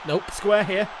 Triangle. Nope. Square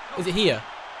here. Is it here?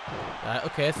 Right,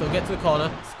 okay, so get to the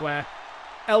corner. Square.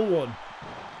 L1.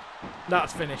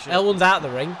 That's finishing. L1's out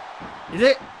of the ring. Is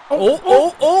it?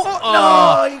 Oh,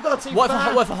 No, you got too What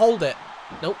far. if I hold it?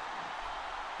 Nope.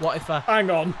 What if I... Hang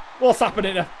on. What's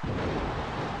happening here?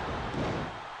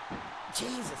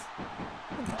 Jesus.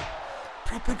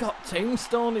 Prepper got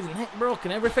tombstone, his neck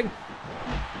broken, everything. Look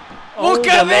Oh, at the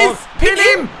Lord. this! Pin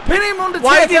him! Pin him, Undertaker!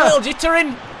 Why is he a little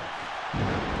jittering?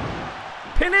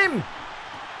 Pin him!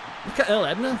 Look at Earl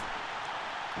Hebner.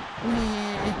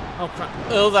 Oh,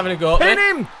 crap. Earl's having a go at Pin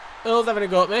me. him! Earl's having a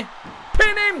go at me.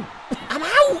 Pin him! I'm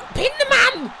out! Pin the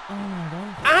man! Oh, my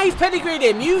God. I've pedigreed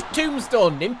him. You've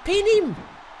tombstoned him. Pin him.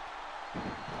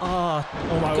 Oh,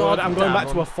 Oh, my God, God. I'm going back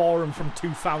damn. to a forum from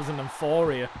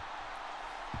 2004 here.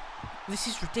 This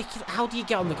is ridiculous. How do you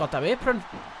get on the goddamn apron?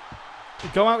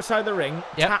 Go outside the ring,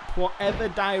 Yep. tap whatever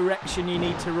direction you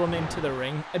need to run into the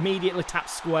ring, immediately tap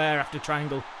square after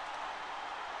triangle.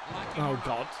 like Oh, you.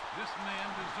 God. This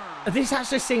man deserves. This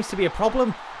actually seems to be a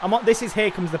problem. This is Here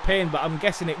Comes the Pain, but I'm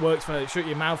guessing it works for Shut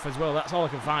Your Mouth as well. That's all I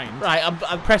can find. Right,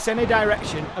 I'm Press any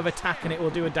direction of attack and it will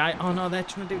do a dive. Oh, no, they're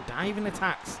trying to do diving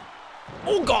attacks.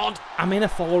 oh, God. I'm in a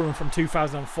forum from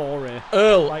 2004 here.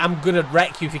 Earl, Like- I'm going to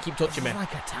wreck you if you keep touching me. It's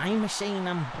like a time machine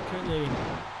I'm currently in.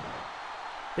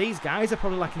 These guys are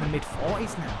probably like in the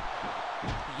mid-40s now.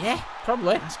 Yeah,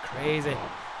 probably. That's crazy.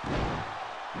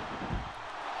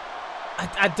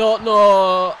 I don't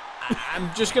know. I'm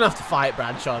just going to have to fight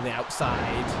Bradshaw on the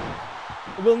outside.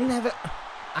 We'll never...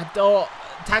 I don't...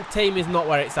 Tag team is not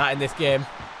where it's at in this game.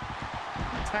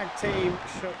 Tag team,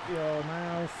 shut your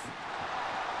mouth.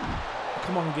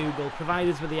 Come on, Google. Provide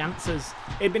us with the answers.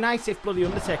 It'd be nice if bloody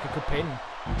Undertaker could pin.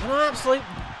 No, absolutely.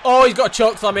 Oh, he's got a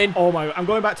choke slam in. Oh my... I'm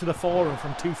going back to the forum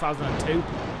from 2002.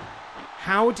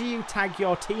 How do you tag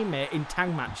your teammate in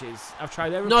tag matches? I've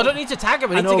tried everything. No, I don't need to tag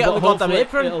him. I I need know, to get on but the goddamn hopefully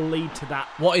apron. it'll lead to that.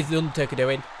 What is the Undertaker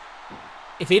doing?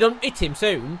 If he don't hit him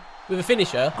soon with a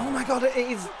finisher... Oh my God, it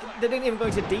is... They didn't even go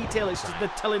into detail. It's just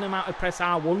they're telling him how to press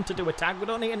R1 to do a tag. We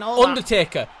don't need to know that.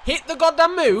 Undertaker, hit the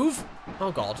goddamn move.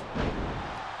 Oh, God.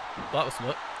 That was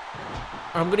smart.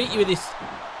 I'm going to hit you with this...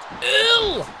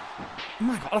 Ew! Oh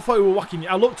my God, I thought you were whacking you.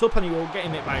 I looked up and you were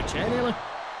getting hit by a chair nearly.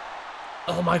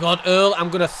 Oh, my God, Earl, I'm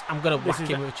gonna whack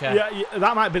him with a chair. Yeah,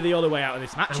 that might be the other way out of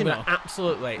this match, I'm you going know. to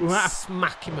absolutely We might have-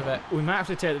 smack him with it. We might have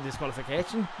to take the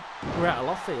disqualification. We're at a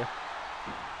loss here.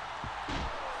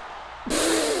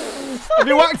 Have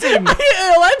you whacked him? I hit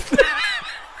Earl Hebner.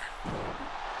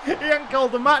 He hasn't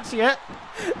called the match yet.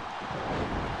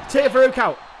 Take Farooq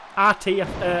out.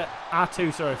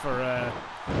 R2, sorry, for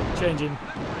changing.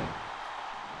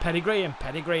 Pedigree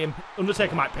him.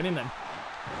 Undertaker might pin him then.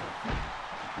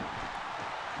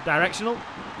 Directional.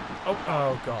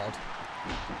 Oh, God.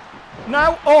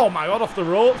 Now, oh my God, off the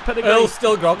ropes. Pedigree. Earl's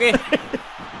still groggy.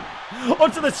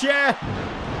 Onto the chair.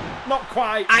 Not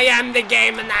quite. I am the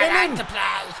game and I Pin him. like to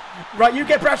play. Right, you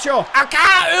get Bradshaw. I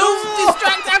can't. Earl's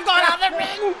distracted. I've gone out of the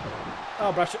ring.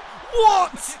 Oh, Bradshaw.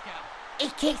 What? He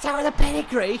kicked out of the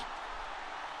pedigree.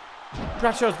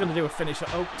 Bradshaw's going to do a finisher.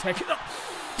 Oh, take it up.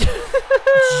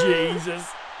 Jesus.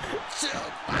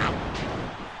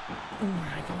 Oh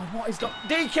my God, what is that?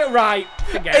 DQ, right.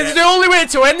 Forget It's it. the only way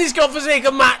to end this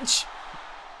godforsaken match.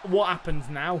 What happens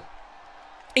now?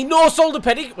 He no-sold a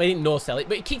pedigree. Well, he didn't no-sell it,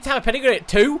 but he kicked out a pedigree at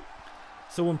 2.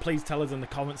 Someone please tell us in the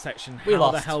comment section We how the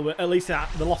lost. hell at least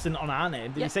the loss isn't on our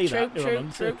name. Did you see that? They were on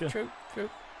Undertaker. True.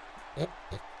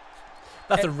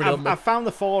 That's a real I found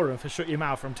the forum for Shut Your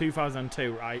Mouth from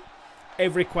 2002, right?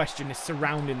 every question is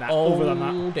surrounding that. Other than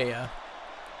that. Oh dear.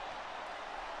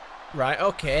 Right.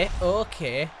 Okay.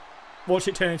 Okay. Watch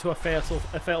it turn into a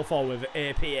fatal fall with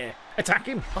APA. Attack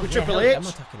him with Triple H. H. I'm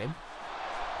attacking him.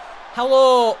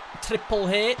 Hello, Triple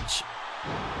H.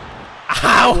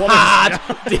 How hard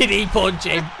did he punch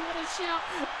him?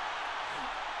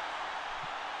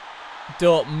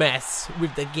 Don't mess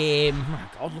with the game. Oh my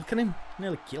God, look at him.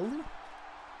 Nearly killed him.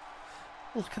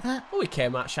 Look at that. Oh, he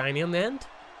came out shiny on the end.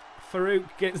 Farooq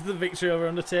gets the victory over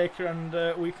Undertaker, and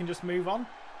we can just move on.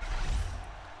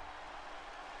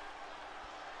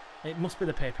 It must be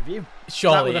the pay-per-view.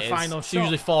 Surely it it is. Final it's shot.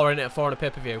 usually 4 in it, 4 on a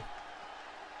pay-per-view.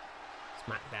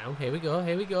 SmackDown. Here we go.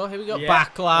 Here we go. Here we go. Yeah.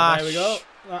 Backlash. There we go.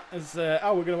 That is.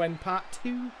 Oh, we're going to end part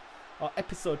 2, or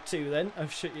episode 2 then,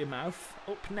 of Shut Your Mouth.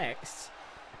 Up next,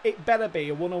 it better be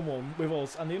a one-on-one with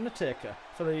us and the Undertaker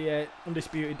for the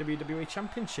undisputed WWE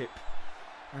Championship,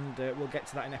 and we'll get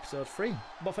to that in episode 3.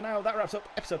 But for now, that wraps up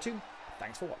episode 2.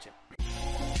 Thanks for watching.